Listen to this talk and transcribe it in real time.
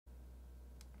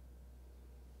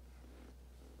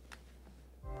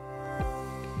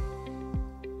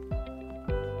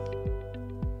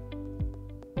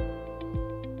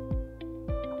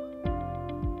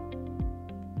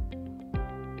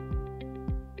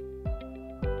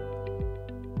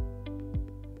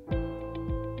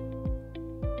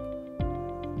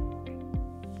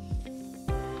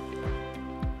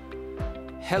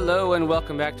Hello and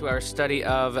welcome back to our study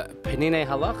of Peninei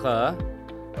Halacha,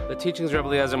 the teachings of Rav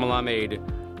Eliezer Melamed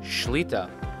Shlit.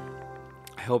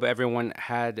 I hope everyone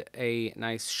had a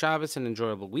nice Shabbos and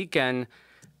enjoyable weekend,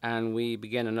 and we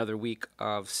begin another week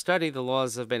of study, the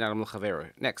laws of Bein Adam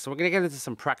Lechaveiro. Next, so we're going to get into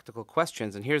some practical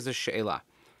questions, and here's the she'ela.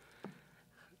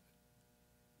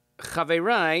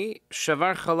 Chaveirai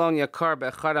shavar chalon yakar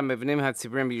be'echad ha'mevnim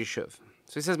hatzibrim b'yishuv.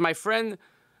 So he says, my friend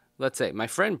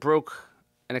broke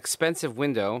an expensive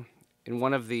window in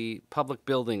one of the public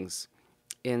buildings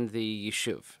in the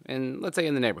yeshuv, let's say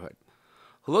in the neighborhood.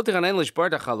 He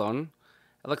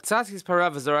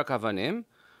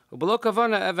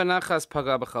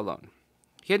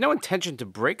had no intention to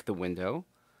break the window,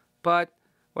 but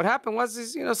what happened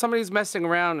was, somebody's messing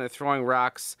around and throwing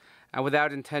rocks, and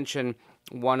without intention,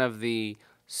 one of the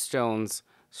stones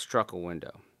struck a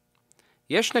window.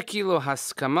 Yeshna kilo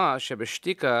haskama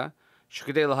shebeshtika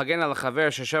שכדי להגן על החבר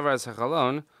ששבר את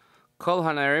החלון, כל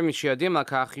הנערים שיודעים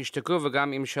לכך ישתקו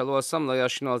וגם אם שלא עשם לא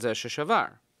ישנו על זה ששבר.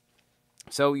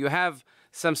 So you have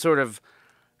some sort of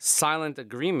silent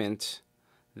agreement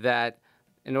that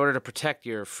in order to protect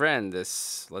your friend,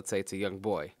 this, let's say it's a young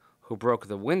boy, who broke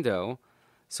the window,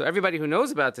 so everybody who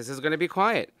knows about this is going to be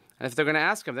quiet. And if they're going to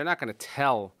ask him, they're not going to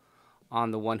tell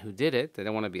on the one who did it. They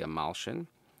don't want to be a malshin.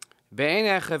 Bein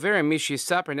Adam Lechaveiro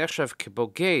שיספר נחשב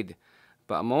כבוגד,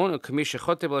 and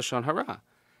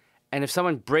if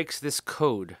someone breaks this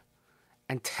code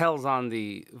and tells on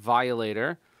the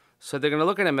violator, so they're going to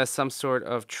look at him as some sort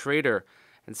of traitor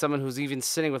and someone who's even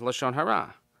sinning with Lashon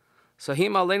Hara. So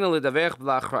in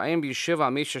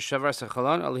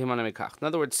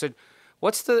other words, so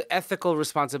what's the ethical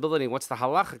responsibility? What's the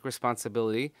halachic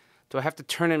responsibility? Do I have to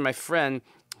turn in my friend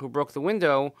who broke the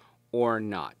window or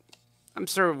not? I'm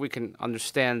sure we can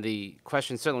understand the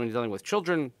question, certainly when you're dealing with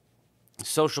children,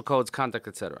 social codes, conduct,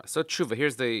 etc. So tshuva,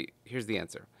 here's the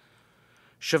answer.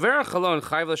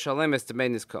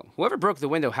 Whoever broke the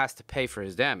window has to pay for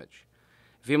his damage.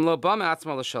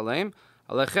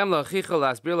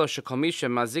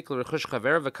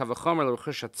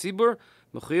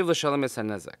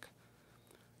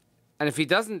 And if he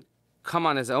doesn't come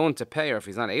on his own to pay, or if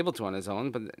he's not able to on his own,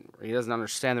 but he doesn't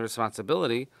understand the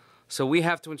responsibility, so we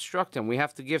have to instruct him, we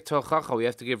have to give tochacha, we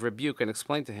have to give rebuke and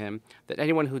explain to him that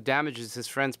anyone who damages his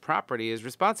friend's property is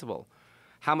responsible.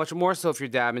 How much more so if you're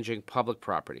damaging public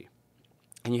property,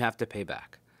 and you have to pay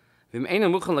back. And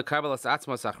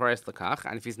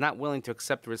if he's not willing to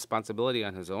accept the responsibility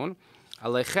on his own,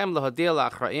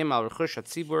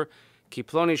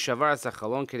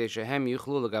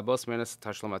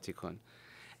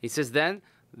 he says then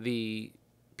the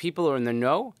people who are in the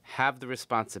know have the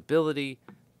responsibility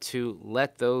to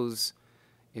let those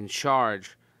in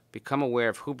charge become aware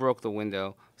of who broke the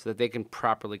window so that they can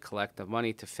properly collect the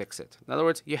money to fix it. In other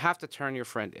words, you have to turn your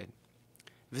friend in.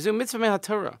 And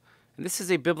this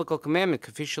is a biblical commandment.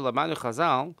 He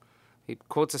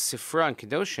quotes a sifra in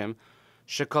Kedoshim,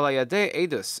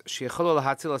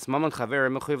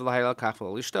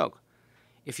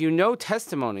 if you know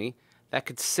testimony that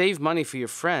could save money for your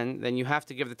friend, then you have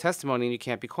to give the testimony and you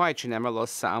can't be quiet. You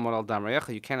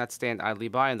cannot stand idly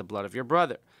by in the blood of your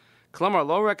brother. You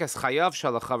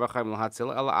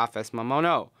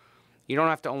don't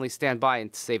have to only stand by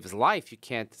and save his life. You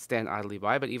can't stand idly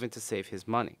by, but even to save his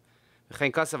money. And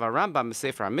the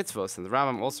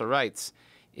Rambam also writes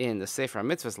in the Sefer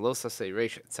HaMitzvos, Lo Sasei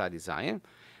Reish Tzadi Zayin,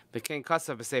 V'kein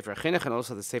kasav b'sefer chinuch, and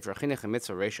also the Sefer Chinuch and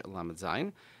Mitzvah Reish Lamed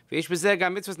Zayin. V'yesh b'zeh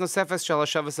gam mitzvahs nosefes shel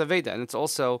hashavas aveda, and it's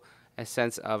also a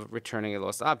sense of returning a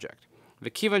lost object.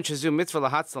 V'kivan shezu mitzvah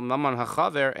lahatzal maman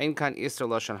hachaver ein kan iser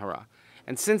lashon hara.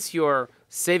 And since you're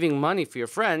saving money for your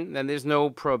friend, then there's no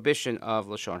prohibition of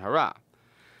lashon hara.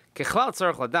 Kechlal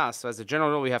tzarich ladas, so as a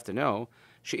general rule we have to know,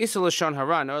 she'iser lashon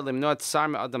hara nor limnoat tsar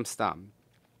me'adam stam.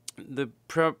 The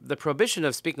prohibition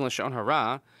of speaking lashon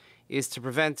hara is to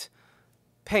prevent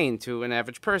pain to an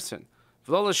average person.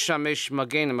 It was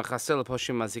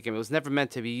never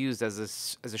meant to be used as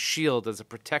a shield, as a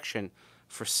protection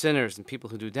for sinners and people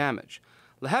who do damage.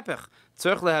 On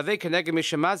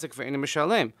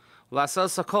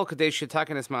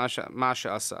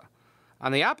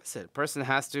the opposite, a person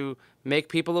has to make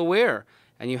people aware,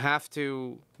 and you have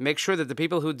to make sure that the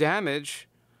people who damage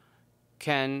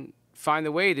can find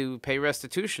a way to pay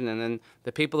restitution, and then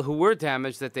the people who were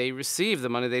damaged, that they receive the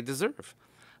money they deserve.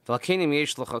 And if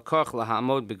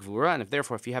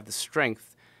therefore, if you have the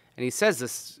strength, and he says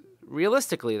this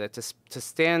realistically, that to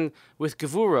stand with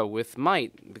gevura, with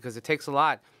might, because it takes a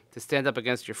lot to stand up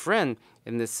against your friend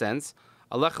in this sense,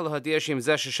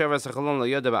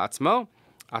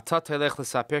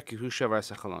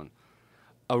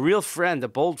 A real friend, a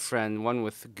bold friend, one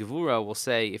with gevura, will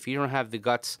say, if you don't have the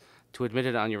guts to admit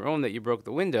it on your own that you broke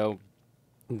the window,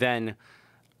 then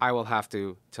I will have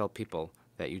to tell people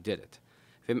that you did it.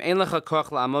 And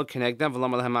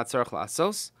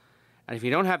if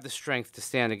you don't have the strength to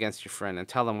stand against your friend and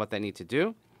tell them what they need to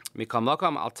do,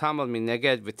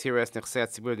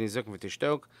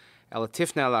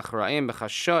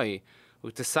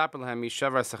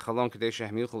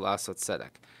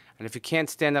 and if you can't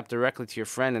stand up directly to your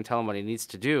friend and tell him what he needs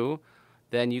to do,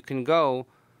 then you can go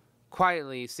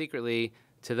quietly, secretly,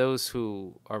 to those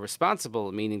who are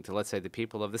responsible, meaning to, let's say, the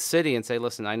people of the city, and say,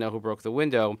 listen, I know who broke the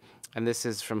window, and this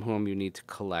is from whom you need to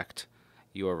collect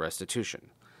your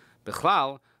restitution. This is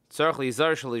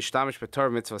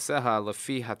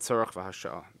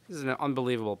an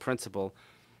unbelievable principle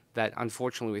that,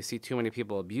 unfortunately, we see too many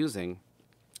people abusing,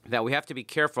 that we have to be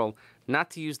careful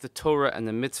not to use the Torah and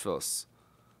the mitzvos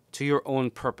to your own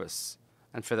purpose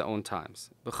and for their own times.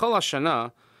 B'chol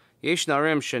hashana, yesh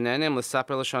narim shenenim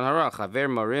l'saper l'shon hara, chaver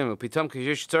marim, upitom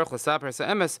kiyish tzorch l'saper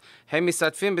ha'emes, hem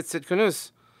misatfim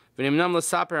b'tzidkanus, v'nimnam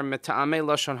l'saper meta'amei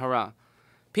l'shon hara.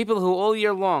 People who all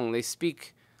year long, they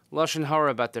speak lashon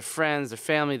hara about their friends, their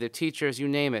family, their teachers, you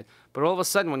name it. But all of a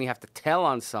sudden, when you have to tell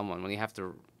on someone, when you have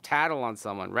to tattle on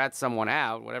someone, rat someone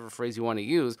out, whatever phrase you want to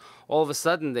use, all of a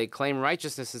sudden they claim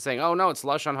righteousness and saying, oh no, it's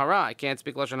lashon hara, I can't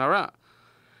speak lashon hara.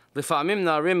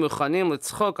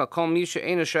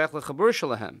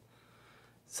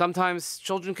 Sometimes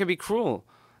children can be cruel.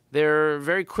 They're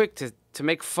very quick to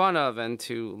make fun of and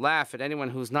to laugh at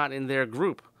anyone who's not in their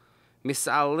group. They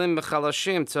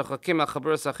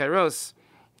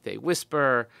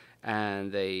whisper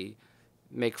and they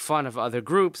make fun of other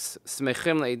groups. And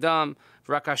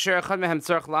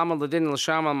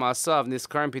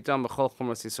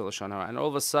all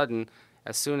of a sudden,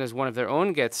 as soon as one of their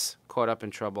own gets caught up in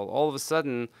trouble, all of a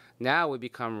sudden, now we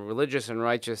become religious and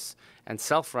righteous and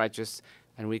self-righteous,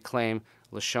 and we claim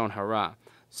Lashon Hara.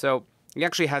 So he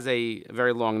actually has a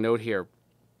very long note here,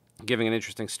 giving an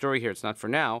interesting story here. It's not for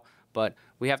now, but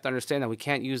we have to understand that we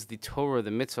can't use the Torah,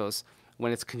 the mitzvos,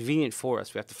 when it's convenient for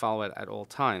us. We have to follow it at all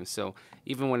times. So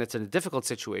even when it's in a difficult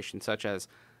situation, such as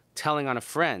telling on a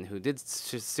friend who did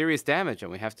serious damage,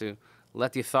 and we have to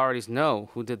let the authorities know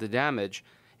who did the damage,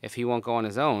 if he won't go on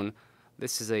his own,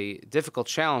 this is a difficult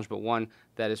challenge, but one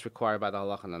that is required by the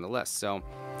halacha nonetheless. So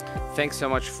thanks so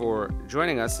much for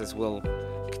joining us as we'll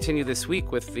continue this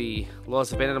week with the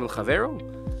laws of Bein Adam Lechaveiro.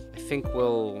 I think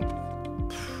we'll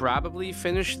probably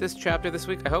finish this chapter this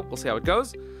week. I hope. We'll see how it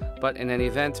goes. But in any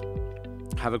event,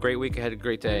 have a great week ahead, a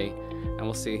great day, and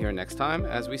we'll see you here next time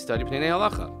as we study Peninei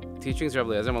Halacha. Teachings Rav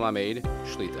Eliezer Melamed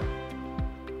Shlit.